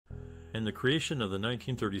and the creation of the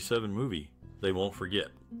 1937 movie, They Won't Forget.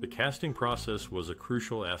 The casting process was a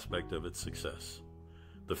crucial aspect of its success.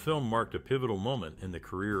 The film marked a pivotal moment in the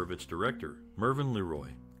career of its director, Mervyn LeRoy,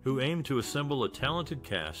 who aimed to assemble a talented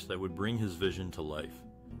cast that would bring his vision to life.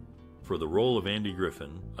 For the role of Andy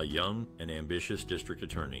Griffin, a young and ambitious district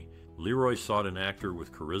attorney, LeRoy sought an actor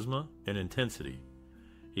with charisma and intensity.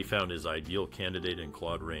 He found his ideal candidate in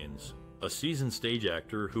Claude Rains, a seasoned stage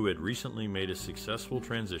actor who had recently made a successful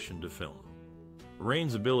transition to film.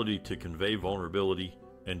 Rains' ability to convey vulnerability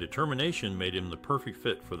and determination made him the perfect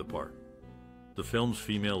fit for the part. The film's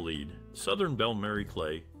female lead, Southern Belle Mary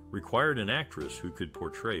Clay, required an actress who could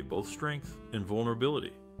portray both strength and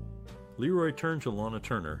vulnerability. LeRoy turned to Lana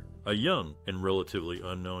Turner, a young and relatively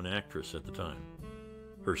unknown actress at the time.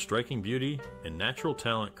 Her striking beauty and natural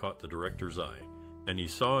talent caught the director's eye, and he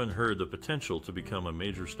saw in her the potential to become a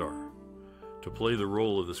major star. To play the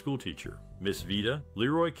role of the schoolteacher, Miss Vida,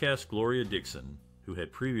 LeRoy cast Gloria Dickson, who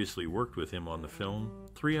had previously worked with him on the film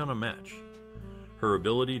 3 on a Match. Her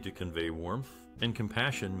ability to convey warmth and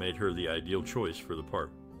compassion made her the ideal choice for the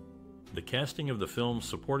part. The casting of the film's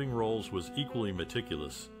supporting roles was equally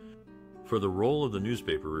meticulous. For the role of the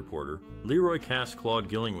newspaper reporter, LeRoy cast Claude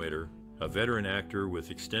Gillingwater, a veteran actor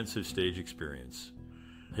with extensive stage experience.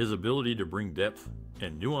 His ability to bring depth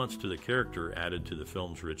and nuance to the character added to the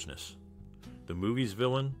film's richness. The movie's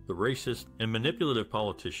villain, the racist and manipulative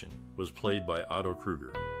politician, was played by Otto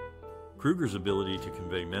Kruger. Kruger's ability to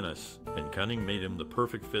convey menace and cunning made him the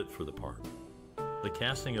perfect fit for the part. The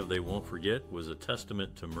casting of They Won't Forget was a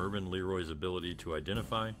testament to Mervyn LeRoy's ability to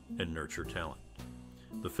identify and nurture talent.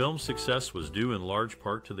 The film's success was due in large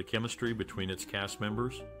part to the chemistry between its cast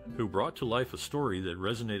members, who brought to life a story that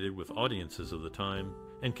resonated with audiences of the time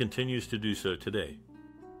and continues to do so today.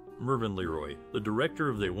 Mervyn LeRoy, the director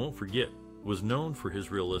of They Won't Forget, was known for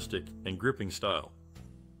his realistic and gripping style.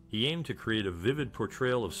 He aimed to create a vivid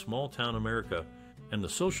portrayal of small-town America and the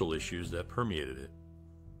social issues that permeated it.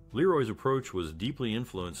 LeRoy's approach was deeply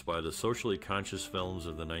influenced by the socially conscious films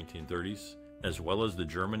of the 1930s, as well as the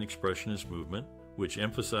German Expressionist movement, which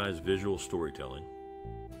emphasized visual storytelling.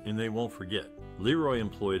 In They Won't Forget, LeRoy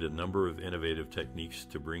employed a number of innovative techniques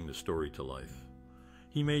to bring the story to life.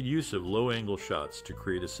 He made use of low-angle shots to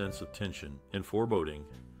create a sense of tension and foreboding,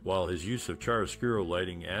 while his use of chiaroscuro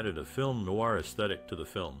lighting added a film noir aesthetic to the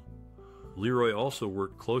film. LeRoy also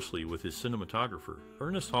worked closely with his cinematographer,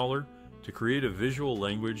 Ernest Haller, to create a visual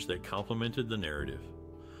language that complemented the narrative.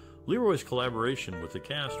 LeRoy's collaboration with the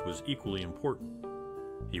cast was equally important.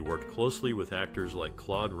 He worked closely with actors like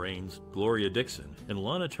Claude Rains, Gloria Dickson, and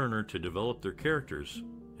Lana Turner to develop their characters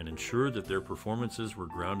and ensure that their performances were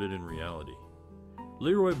grounded in reality.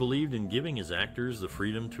 LeRoy believed in giving his actors the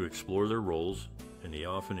freedom to explore their roles, and he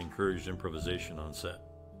often encouraged improvisation on set.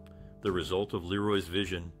 The result of LeRoy's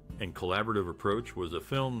vision and collaborative approach was a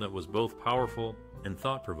film that was both powerful and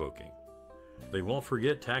thought-provoking. They Won't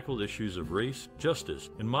Forget tackled issues of race, justice,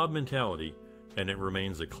 and mob mentality, and it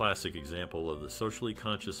remains a classic example of the socially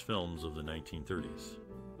conscious films of the 1930s.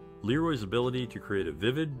 LeRoy's ability to create a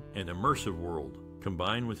vivid and immersive world,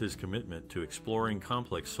 combined with his commitment to exploring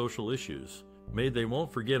complex social issues, made They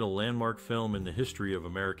Won't Forget a landmark film in the history of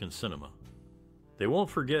American cinema. They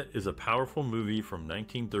Won't Forget is a powerful movie from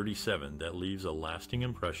 1937 that leaves a lasting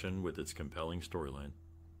impression with its compelling storyline.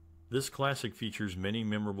 This classic features many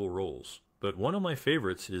memorable roles, but one of my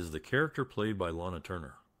favorites is the character played by Lana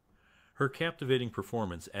Turner. Her captivating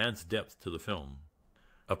performance adds depth to the film.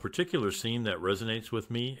 A particular scene that resonates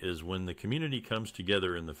with me is when the community comes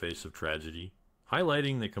together in the face of tragedy,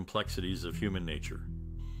 highlighting the complexities of human nature.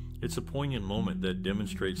 It's a poignant moment that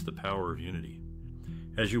demonstrates the power of unity.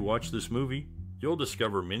 As you watch this movie, you'll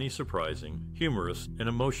discover many surprising, humorous, and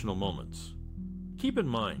emotional moments. Keep in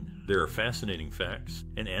mind, there are fascinating facts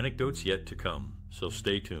and anecdotes yet to come, so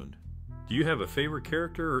stay tuned. Do you have a favorite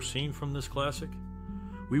character or scene from this classic?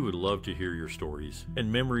 We would love to hear your stories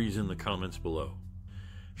and memories in the comments below.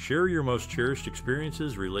 Share your most cherished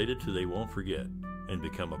experiences related to They Won't Forget and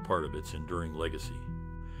become a part of its enduring legacy.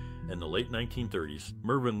 In the late 1930s,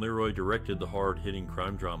 Mervyn LeRoy directed the hard-hitting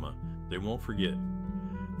crime drama They Won't Forget.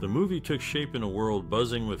 The movie took shape in a world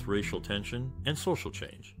buzzing with racial tension and social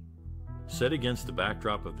change. Set against the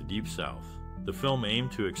backdrop of the Deep South, the film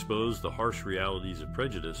aimed to expose the harsh realities of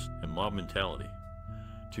prejudice and mob mentality.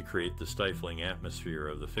 To create the stifling atmosphere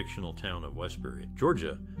of the fictional town of Westbury,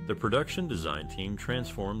 Georgia, the production design team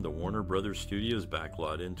transformed the Warner Brothers Studios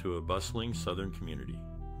backlot into a bustling southern community.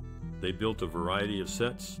 They built a variety of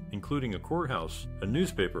sets, including a courthouse, a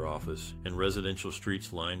newspaper office, and residential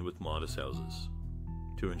streets lined with modest houses.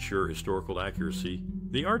 To ensure historical accuracy,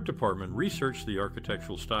 the art department researched the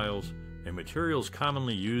architectural styles and materials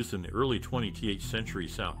commonly used in the early 20th century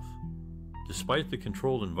South. Despite the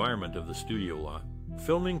controlled environment of the studio lot,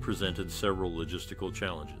 filming presented several logistical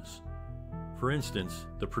challenges. For instance,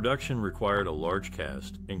 the production required a large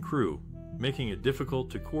cast and crew, making it difficult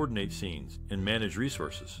to coordinate scenes and manage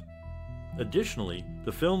resources. Additionally,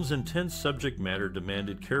 the film's intense subject matter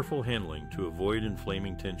demanded careful handling to avoid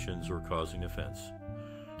inflaming tensions or causing offense.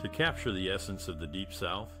 To capture the essence of the Deep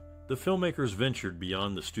South, the filmmakers ventured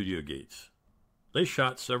beyond the studio gates. They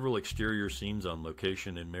shot several exterior scenes on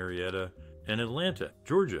location in Marietta and Atlanta,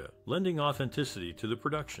 Georgia, lending authenticity to the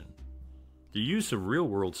production. The use of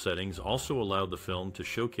real-world settings also allowed the film to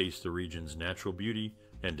showcase the region's natural beauty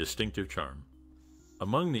and distinctive charm.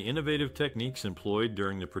 Among the innovative techniques employed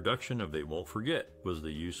during the production of They Won't Forget was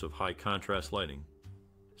the use of high-contrast lighting.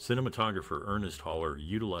 Cinematographer Ernest Haller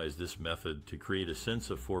utilized this method to create a sense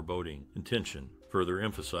of foreboding and tension, further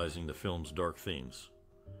emphasizing the film's dark themes.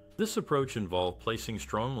 This approach involved placing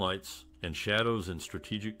strong lights and shadows in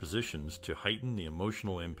strategic positions to heighten the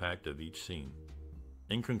emotional impact of each scene.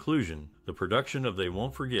 In conclusion, the production of They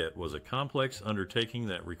Won't Forget was a complex undertaking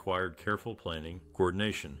that required careful planning,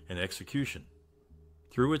 coordination, and execution.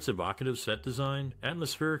 Through its evocative set design,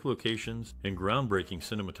 atmospheric locations, and groundbreaking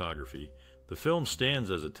cinematography, the film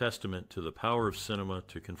stands as a testament to the power of cinema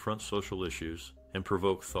to confront social issues and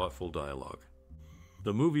provoke thoughtful dialogue.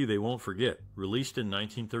 The movie They Won't Forget, released in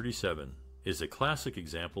 1937, is a classic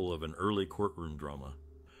example of an early courtroom drama.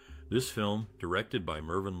 This film, directed by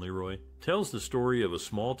Mervyn LeRoy, tells the story of a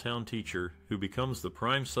small-town teacher who becomes the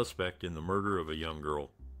prime suspect in the murder of a young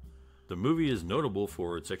girl. The movie is notable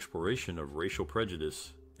for its exploration of racial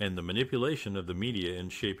prejudice and the manipulation of the media in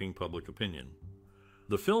shaping public opinion.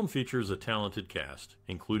 The film features a talented cast,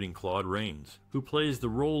 including Claude Rains, who plays the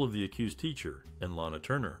role of the accused teacher, and Lana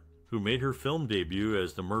Turner, who made her film debut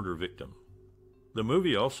as the murder victim. The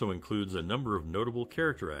movie also includes a number of notable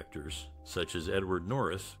character actors, such as Edward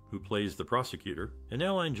Norris, who plays the prosecutor,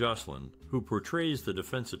 and Joslyn, who portrays the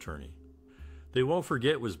defense attorney. They Won't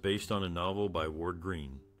Forget was based on a novel by Ward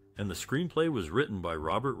Green, and the screenplay was written by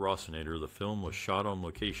Robert Rossinator. The film was shot on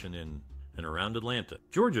location in and around Atlanta,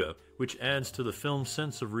 Georgia, which adds to the film's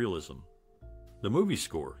sense of realism. The movie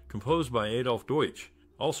score, composed by Adolf Deutsch,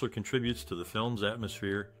 also contributes to the film's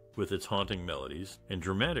atmosphere with its haunting melodies and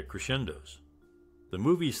dramatic crescendos. The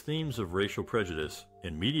movie's themes of racial prejudice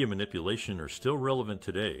and media manipulation are still relevant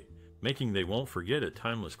today, making They Won't Forget a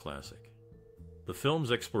timeless classic. The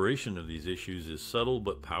film's exploration of these issues is subtle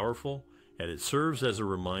but powerful, and it serves as a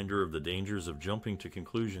reminder of the dangers of jumping to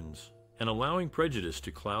conclusions and allowing prejudice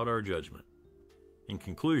to cloud our judgment. In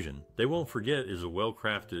conclusion, They Won't Forget is a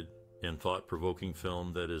well-crafted and thought-provoking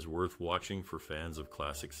film that is worth watching for fans of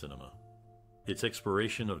classic cinema. Its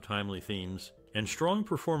exploration of timely themes and strong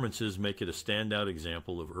performances make it a standout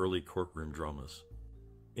example of early courtroom dramas.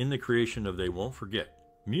 In the creation of They Won't Forget,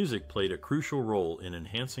 music played a crucial role in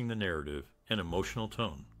enhancing the narrative and emotional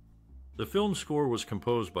tone. The film score was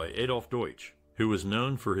composed by Adolf Deutsch, who was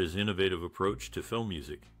known for his innovative approach to film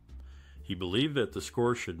music. He believed that the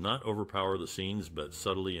score should not overpower the scenes but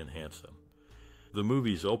subtly enhance them. The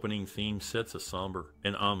movie's opening theme sets a somber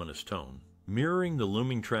and ominous tone, mirroring the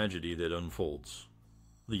looming tragedy that unfolds.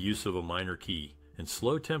 The use of a minor key and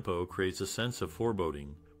slow tempo creates a sense of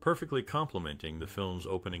foreboding, perfectly complementing the film's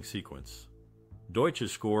opening sequence.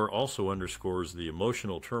 Deutsch's score also underscores the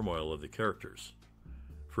emotional turmoil of the characters.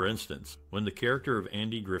 For instance, when the character of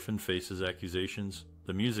Andy Griffin faces accusations,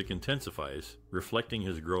 the music intensifies, reflecting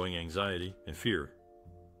his growing anxiety and fear.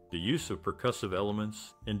 The use of percussive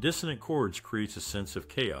elements and dissonant chords creates a sense of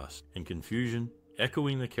chaos and confusion,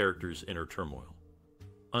 echoing the character's inner turmoil.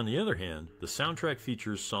 On the other hand, the soundtrack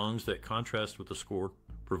features songs that contrast with the score,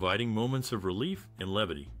 providing moments of relief and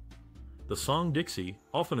levity. The song Dixie,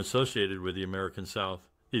 often associated with the American South,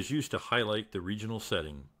 is used to highlight the regional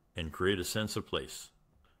setting and create a sense of place.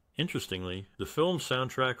 Interestingly, the film's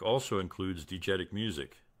soundtrack also includes diegetic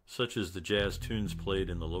music, such as the jazz tunes played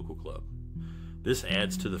in the local club. This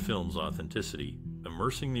adds to the film's authenticity,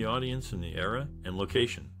 immersing the audience in the era and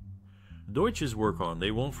location. Deutsch's work on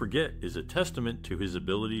They Won't Forget is a testament to his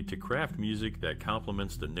ability to craft music that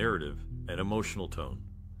complements the narrative and emotional tone.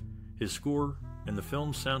 His score and the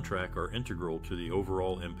film's soundtrack are integral to the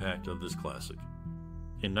overall impact of this classic.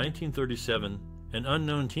 In 1937, an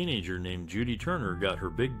unknown teenager named Judy Turner got her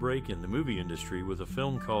big break in the movie industry with a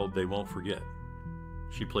film called They Won't Forget.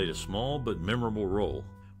 She played a small but memorable role,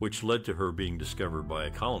 which led to her being discovered by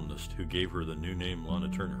a columnist who gave her the new name Lana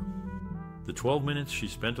Turner. The 12 minutes she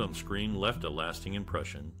spent on screen left a lasting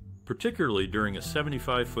impression, particularly during a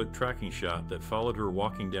 75-foot tracking shot that followed her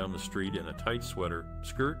walking down the street in a tight sweater,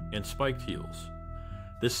 skirt, and spiked heels.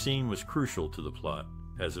 This scene was crucial to the plot,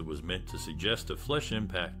 as it was meant to suggest a flesh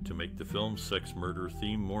impact to make the film's sex murder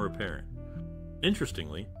theme more apparent.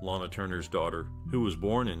 Interestingly, Lana Turner's daughter, who was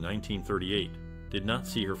born in 1938, did not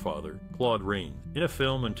see her father, Claude Rains, in a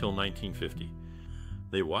film until 1950.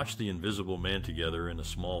 They watched The Invisible Man together in a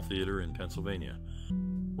small theater in Pennsylvania.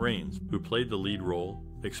 Rains, who played the lead role,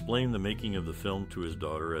 explained the making of the film to his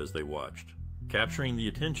daughter as they watched, capturing the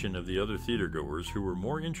attention of the other theatergoers who were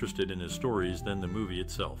more interested in his stories than the movie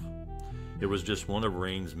itself. It was just one of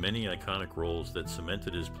Rains' many iconic roles that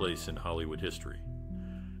cemented his place in Hollywood history.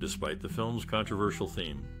 Despite the film's controversial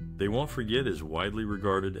theme, They Won't Forget is widely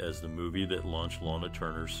regarded as the movie that launched Lana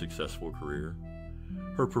Turner's successful career.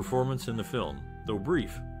 Her performance in the film, though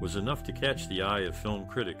brief, was enough to catch the eye of film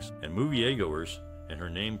critics and moviegoers, and her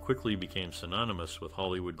name quickly became synonymous with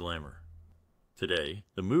Hollywood glamour. Today,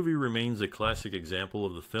 the movie remains a classic example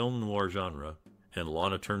of the film noir genre, and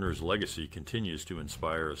Lana Turner's legacy continues to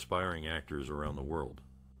inspire aspiring actors around the world.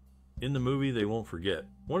 In the movie They Won't Forget,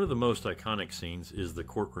 one of the most iconic scenes is the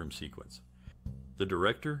courtroom sequence. The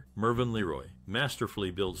director, Mervyn LeRoy, masterfully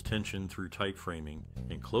builds tension through tight framing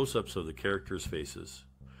and close-ups of the characters' faces.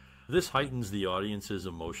 This heightens the audience's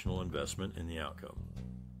emotional investment in the outcome.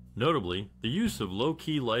 Notably, the use of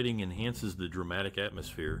low-key lighting enhances the dramatic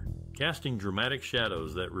atmosphere, casting dramatic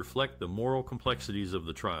shadows that reflect the moral complexities of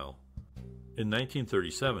the trial. In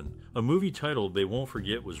 1937, a movie titled They Won't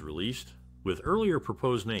Forget was released, with earlier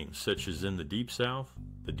proposed names such as In the Deep South,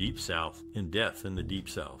 and Death in the Deep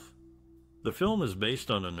South. The film is based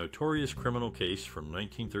on a notorious criminal case from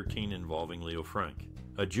 1913 involving Leo Frank,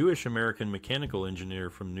 a Jewish-American mechanical engineer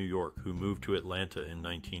from New York who moved to Atlanta in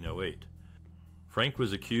 1908. Frank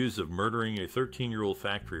was accused of murdering a 13-year-old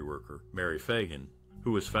factory worker, Mary Fagan,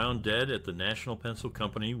 who was found dead at the National Pencil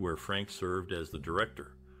Company where Frank served as the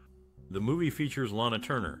director. The movie features Lana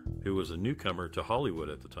Turner, who was a newcomer to Hollywood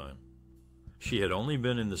at the time. She had only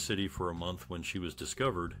been in the city for a month when she was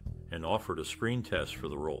discovered and offered a screen test for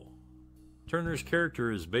the role. Turner's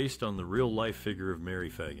character is based on the real-life figure of Mary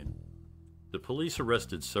Fagan. The police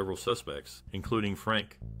arrested several suspects, including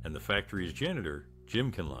Frank and the factory's janitor,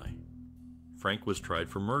 Jim Carlisle. Frank was tried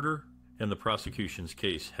for murder, and the prosecution's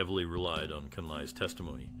case heavily relied on Carlisle's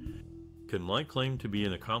testimony. Carlisle claimed to be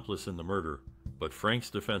an accomplice in the murder, but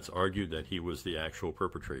Frank's defense argued that he was the actual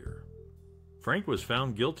perpetrator. Frank was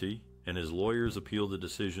found guilty, and his lawyers appealed the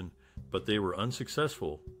decision, but they were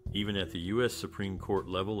unsuccessful, even at the U.S. Supreme Court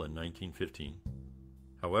level in 1915.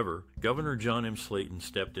 However, Governor John M. Slayton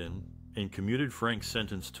stepped in and commuted Frank's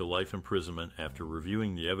sentence to life imprisonment after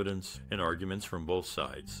reviewing the evidence and arguments from both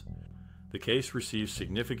sides. The case received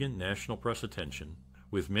significant national press attention,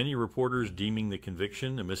 with many reporters deeming the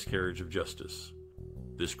conviction a miscarriage of justice.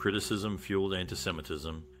 This criticism fueled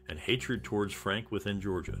anti-Semitism and hatred towards Frank within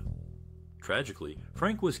Georgia. Tragically,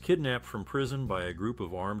 Frank was kidnapped from prison by a group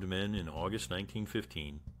of armed men in August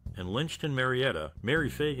 1915 and lynched in Marietta, Mary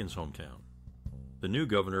Fagan's hometown. The new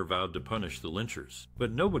governor vowed to punish the lynchers,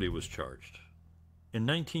 but nobody was charged. In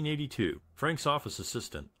 1982, Frank's office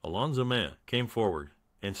assistant, Alonzo Mann, came forward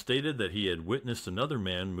and stated that he had witnessed another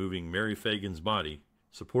man moving Mary Fagan's body,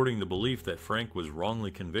 supporting the belief that Frank was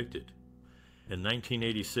wrongly convicted. In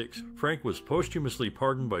 1986, Frank was posthumously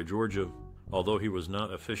pardoned by Georgia, although he was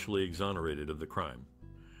not officially exonerated of the crime.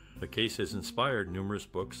 The case has inspired numerous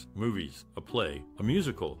books, movies, a play, a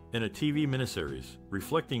musical, and a TV miniseries,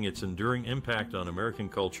 reflecting its enduring impact on American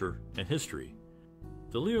culture and history.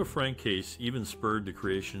 The Leo Frank case even spurred the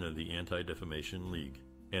creation of the Anti-Defamation League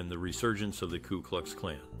and the resurgence of the Ku Klux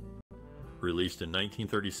Klan. Released in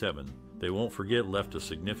 1937, They Won't Forget left a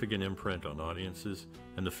significant imprint on audiences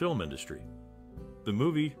and the film industry. The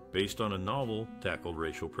movie, based on a novel, tackled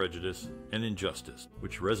racial prejudice and injustice,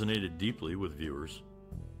 which resonated deeply with viewers.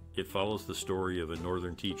 It follows the story of a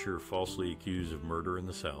northern teacher falsely accused of murder in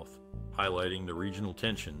the South, highlighting the regional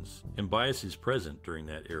tensions and biases present during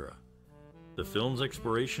that era. The film's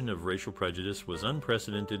exploration of racial prejudice was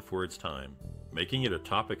unprecedented for its time, making it a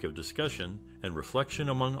topic of discussion and reflection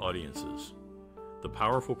among audiences. The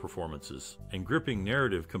powerful performances and gripping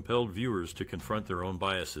narrative compelled viewers to confront their own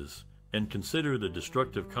biases and consider the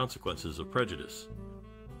destructive consequences of prejudice.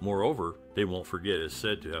 Moreover, They Won't Forget is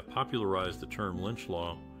said to have popularized the term lynch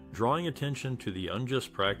law, drawing attention to the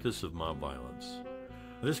unjust practice of mob violence.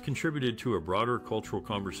 This contributed to a broader cultural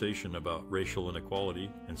conversation about racial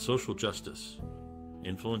inequality and social justice.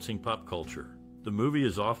 Influencing pop culture, the movie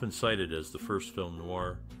is often cited as the first film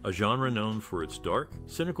noir, a genre known for its dark,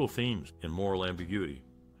 cynical themes and moral ambiguity.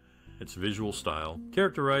 Its visual style,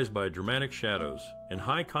 characterized by dramatic shadows and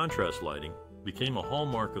high contrast lighting, became a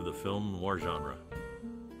hallmark of the film noir genre.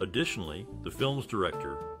 Additionally, the film's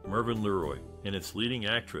director, Mervyn LeRoy, and its leading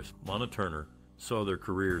actress, Lana Turner, saw their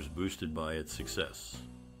careers boosted by its success.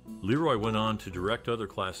 LeRoy went on to direct other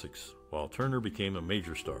classics, while Turner became a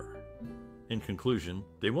major star. In conclusion,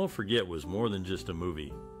 They Won't Forget was more than just a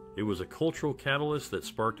movie. It was a cultural catalyst that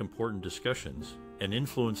sparked important discussions and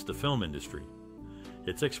influenced the film industry.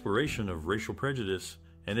 Its exploration of racial prejudice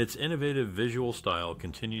and its innovative visual style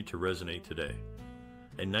continue to resonate today.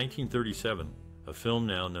 In 1937, a film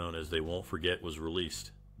now known as They Won't Forget was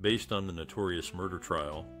released, based on the notorious murder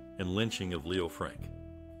trial and lynching of Leo Frank.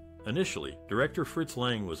 Initially, director Fritz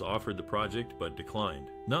Lang was offered the project but declined,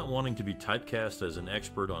 not wanting to be typecast as an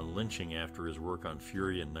expert on lynching after his work on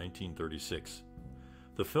Fury in 1936.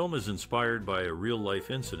 The film is inspired by a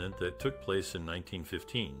real-life incident that took place in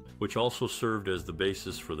 1915, which also served as the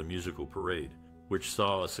basis for the musical Parade, which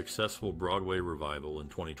saw a successful Broadway revival in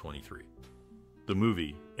 2023. The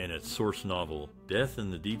movie and its source novel, Death in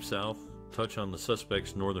the Deep South, touch on the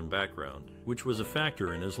suspect's northern background, which was a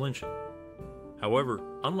factor in his lynching. However,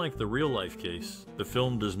 unlike the real-life case, the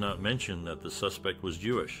film does not mention that the suspect was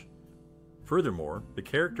Jewish. Furthermore, the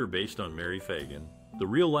character based on Mary Fagan, the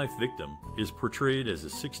real-life victim, is portrayed as a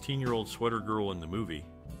 16-year-old sweater girl in the movie,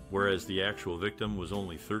 whereas the actual victim was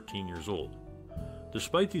only 13 years old.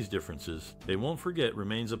 Despite these differences, They Won't Forget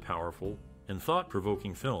remains a powerful and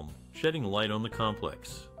thought-provoking film, shedding light on the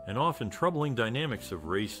complex and often troubling dynamics of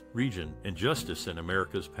race, region, and justice in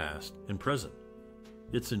America's past and present.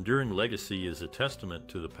 Its enduring legacy is a testament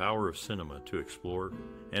to the power of cinema to explore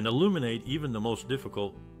and illuminate even the most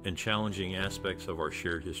difficult and challenging aspects of our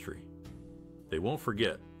shared history. They Won't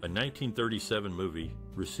Forget, a 1937 movie,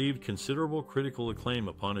 received considerable critical acclaim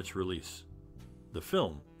upon its release. The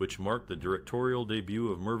film, which marked the directorial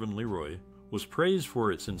debut of Mervyn LeRoy, was praised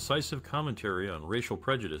for its incisive commentary on racial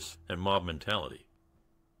prejudice and mob mentality.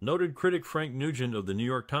 Noted critic Frank Nugent of the New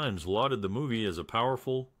York Times lauded the movie as a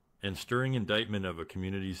powerful and stirring indictment of a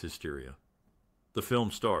community's hysteria. The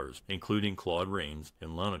film's stars, including Claude Rains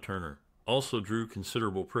and Lana Turner, also drew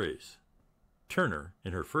considerable praise. Turner,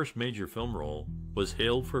 in her first major film role, was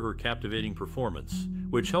hailed for her captivating performance,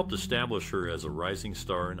 which helped establish her as a rising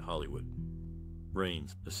star in Hollywood.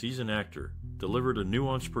 Rains, a seasoned actor, delivered a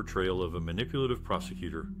nuanced portrayal of a manipulative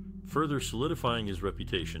prosecutor, further solidifying his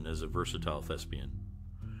reputation as a versatile thespian.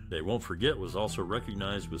 They Won't Forget was also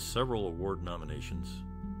recognized with several award nominations.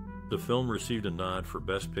 The film received a nod for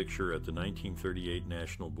Best Picture at the 1938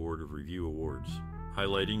 National Board of Review Awards,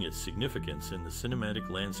 highlighting its significance in the cinematic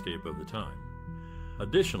landscape of the time.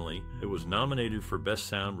 Additionally, it was nominated for Best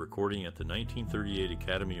Sound Recording at the 1938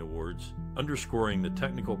 Academy Awards, underscoring the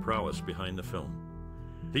technical prowess behind the film.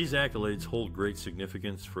 These accolades hold great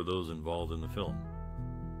significance for those involved in the film.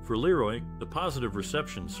 For LeRoy, the positive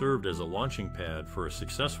reception served as a launching pad for a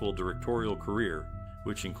successful directorial career,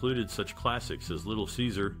 which included such classics as Little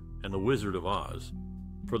Caesar and The Wizard of Oz.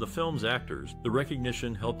 For the film's actors, the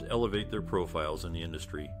recognition helped elevate their profiles in the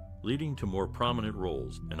industry, leading to more prominent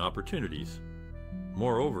roles and opportunities.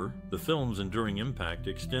 Moreover, the film's enduring impact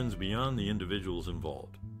extends beyond the individuals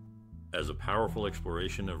involved. As a powerful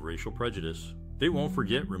exploration of racial prejudice, They Won't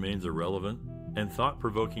Forget remains a relevant and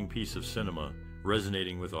thought-provoking piece of cinema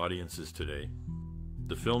resonating with audiences today.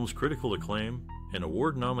 The film's critical acclaim and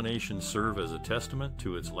award nominations serve as a testament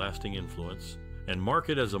to its lasting influence and mark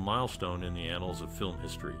it as a milestone in the annals of film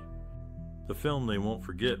history. The film They Won't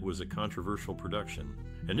Forget was a controversial production,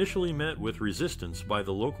 initially met with resistance by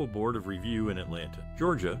the local board of review in Atlanta,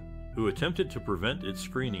 Georgia, who attempted to prevent its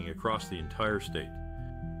screening across the entire state.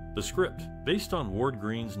 The script, based on Ward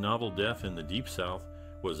Green's novel Death in the Deep South,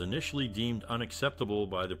 was initially deemed unacceptable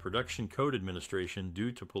by the Production Code Administration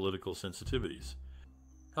due to political sensitivities.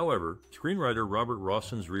 However, screenwriter Robert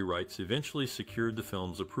Rawson's rewrites eventually secured the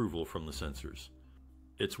film's approval from the censors.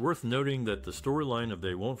 It's worth noting that the storyline of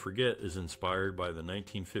They Won't Forget is inspired by the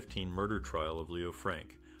 1915 murder trial of Leo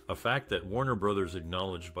Frank, a fact that Warner Brothers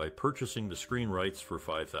acknowledged by purchasing the screen rights for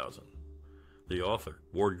 $5,000. The author,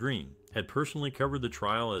 Ward Green, had personally covered the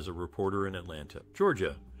trial as a reporter in Atlanta,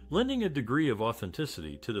 Georgia, lending a degree of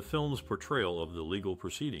authenticity to the film's portrayal of the legal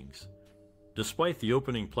proceedings. Despite the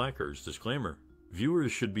opening placard's disclaimer,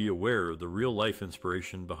 viewers should be aware of the real-life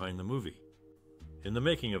inspiration behind the movie. In the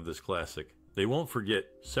making of this classic, They Won't Forget,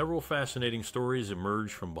 several fascinating stories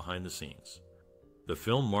emerged from behind the scenes. The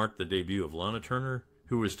film marked the debut of Lana Turner,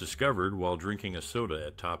 who was discovered while drinking a soda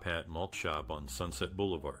at Top Hat Malt Shop on Sunset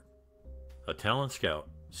Boulevard. A talent scout,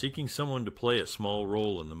 seeking someone to play a small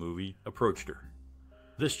role in the movie, approached her.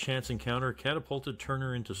 This chance encounter catapulted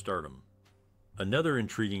Turner into stardom. Another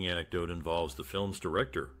intriguing anecdote involves the film's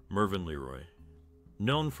director, Mervyn LeRoy.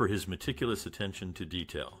 known for his meticulous attention to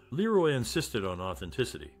detail. Leroy insisted on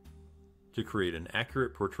authenticity. To create an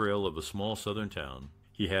accurate portrayal of a small southern town,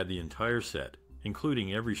 he had the entire set,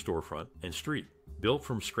 including every storefront and street, built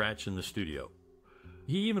from scratch in the studio.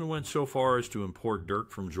 He even went so far as to import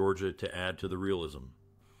dirt from Georgia to add to the realism.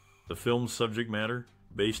 The film's subject matter,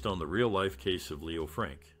 based on the real-life case of Leo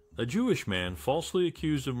Frank, a Jewish man falsely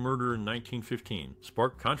accused of murder in 1915,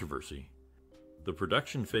 sparked controversy. The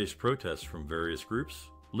production faced protests from various groups,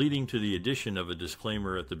 leading to the addition of a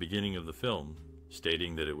disclaimer at the beginning of the film,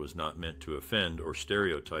 stating that it was not meant to offend or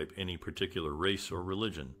stereotype any particular race or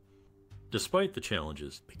religion. Despite the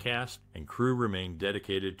challenges, the cast and crew remained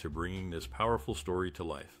dedicated to bringing this powerful story to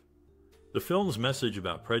life. The film's message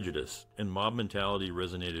about prejudice and mob mentality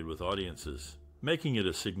resonated with audiences, making it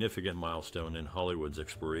a significant milestone in Hollywood's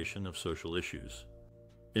exploration of social issues.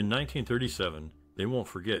 In 1937, They Won't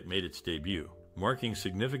Forget made its debut, marking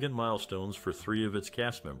significant milestones for 3 of its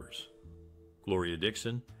cast members. Gloria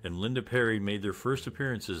Dickson and Linda Perry made their first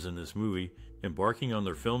appearances in this movie, embarking on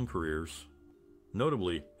their film careers.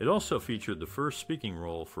 Notably, it also featured the first speaking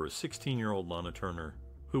role for a 16-year-old Lana Turner,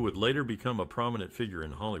 who would later become a prominent figure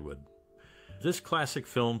in Hollywood. This classic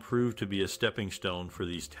film proved to be a stepping stone for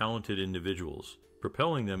these talented individuals,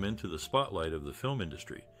 propelling them into the spotlight of the film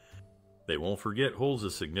industry. They Won't Forget holds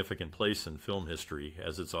a significant place in film history,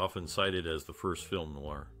 as it's often cited as the first film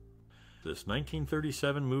noir. This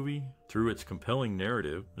 1937 movie, through its compelling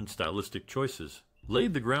narrative and stylistic choices,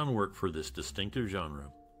 laid the groundwork for this distinctive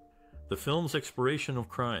genre. The film's exploration of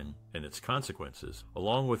crime and its consequences,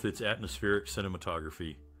 along with its atmospheric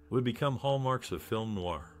cinematography, would become hallmarks of film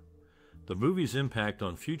noir. The movie's impact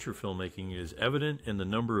on future filmmaking is evident in the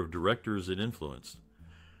number of directors it influenced.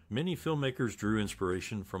 Many filmmakers drew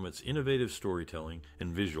inspiration from its innovative storytelling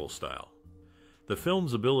and visual style. The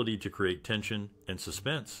film's ability to create tension and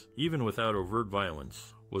suspense, even without overt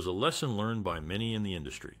violence, was a lesson learned by many in the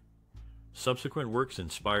industry. Subsequent works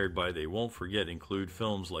inspired by They Won't Forget include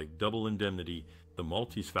films like Double Indemnity, The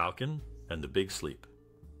Maltese Falcon, and The Big Sleep.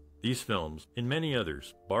 These films, and many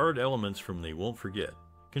others, borrowed elements from They Won't Forget,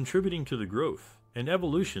 contributing to the growth and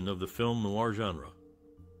evolution of the film noir genre.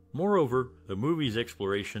 Moreover, the movie's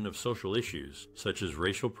exploration of social issues, such as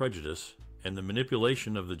racial prejudice and the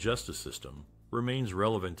manipulation of the justice system, remains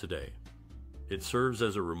relevant today. It serves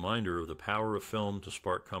as a reminder of the power of film to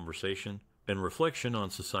spark conversation and reflection on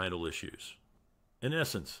societal issues. In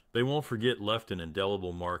essence, They Won't Forget left an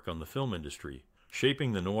indelible mark on the film industry,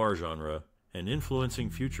 shaping the noir genre and influencing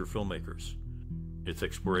future filmmakers. Its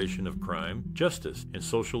exploration of crime, justice, and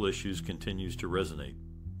social issues continues to resonate,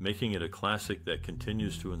 making it a classic that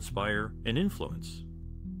continues to inspire and influence.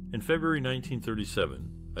 In February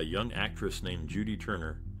 1937, a young actress named Judy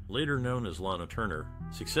Turner, later known as Lana Turner,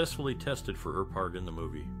 successfully tested for her part in the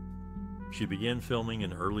movie. She began filming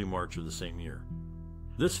in early March of the same year.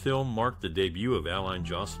 This film marked the debut of Allyn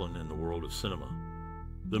Joslyn in the world of cinema.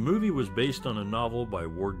 The movie was based on a novel by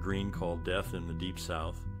Ward Green called Death in the Deep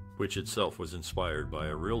South, which itself was inspired by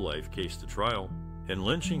a real-life case to trial and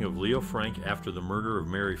lynching of Leo Frank after the murder of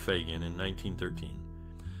Mary Fagan in 1913.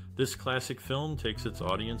 This classic film takes its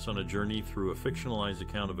audience on a journey through a fictionalized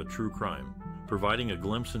account of a true crime, providing a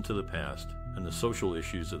glimpse into the past and the social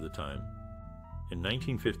issues of the time. In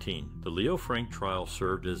 1915, the Leo Frank trial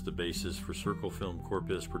served as the basis for Circle Film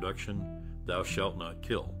Corp's production, Thou Shalt Not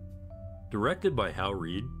Kill. Directed by Hal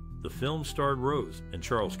Reed, the film starred Rose and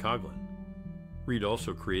Charles Coughlin. Reed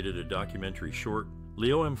also created a documentary short,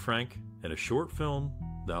 Leo M. Frank, and a short film,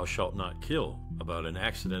 Thou Shalt Not Kill, about an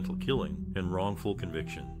accidental killing and wrongful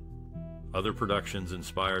conviction. Other productions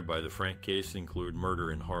inspired by the Frank case include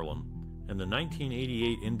Murder in Harlem and the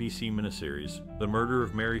 1988 NBC miniseries, The Murder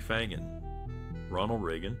of Mary Fagan. Ronald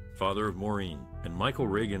Reagan, father of Maureen, and Michael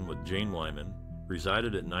Reagan with Jane Wyman,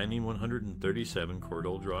 resided at 9137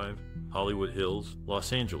 Cordell Drive, Hollywood Hills,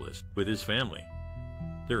 Los Angeles, with his family.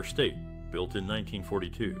 Their estate, built in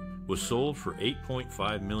 1942, was sold for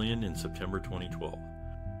 $8.5 million in September 2012.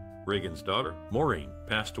 Reagan's daughter, Maureen,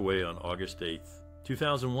 passed away on August 8,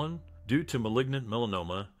 2001, due to malignant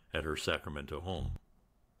melanoma at her Sacramento home.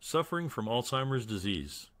 Suffering from Alzheimer's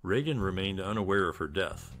disease, Reagan remained unaware of her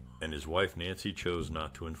death, and his wife Nancy chose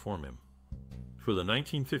not to inform him. For the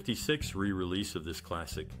 1956 re-release of this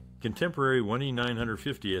classic, contemporary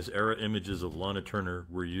 1E950 era images of Lana Turner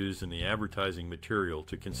were used in the advertising material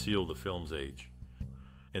to conceal the film's age.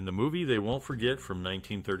 In the movie They Won't Forget from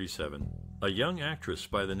 1937, a young actress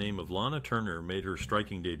by the name of Lana Turner made her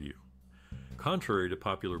striking debut. Contrary to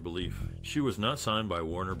popular belief, she was not signed by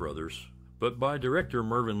Warner Brothers, but by director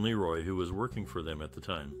Mervyn Leroy, who was working for them at the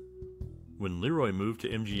time. When Leroy moved to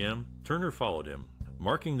MGM, Turner followed him,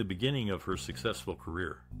 marking the beginning of her successful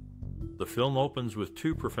career. The film opens with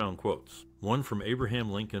two profound quotes, one from Abraham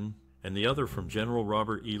Lincoln and the other from General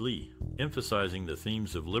Robert E. Lee, emphasizing the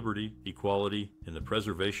themes of liberty, equality, and the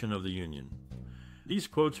preservation of the Union. These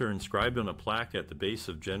quotes are inscribed on a plaque at the base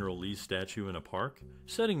of General Lee's statue in a park,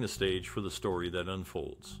 setting the stage for the story that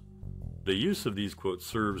unfolds. The use of these quotes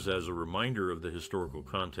serves as a reminder of the historical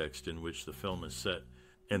context in which the film is set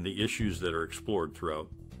and the issues that are explored throughout.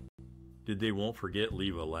 Did They Won't Forget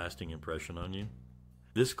leave a lasting impression on you?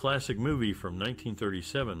 This classic movie from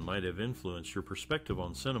 1937 might have influenced your perspective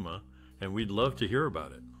on cinema, and we'd love to hear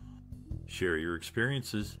about it. Share your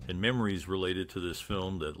experiences and memories related to this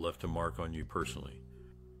film that left a mark on you personally.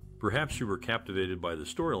 Perhaps you were captivated by the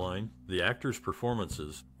storyline, the actors'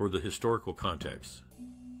 performances, or the historical context.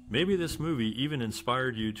 Maybe this movie even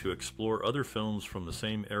inspired you to explore other films from the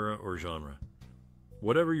same era or genre.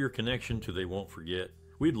 Whatever your connection to They Won't Forget,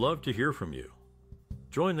 we'd love to hear from you.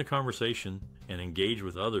 Join the conversation and engage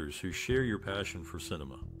with others who share your passion for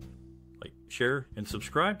cinema. Like, share, and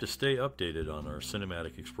subscribe to stay updated on our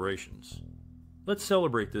cinematic explorations. Let's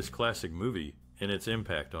celebrate this classic movie and its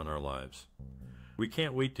impact on our lives. We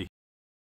can't wait to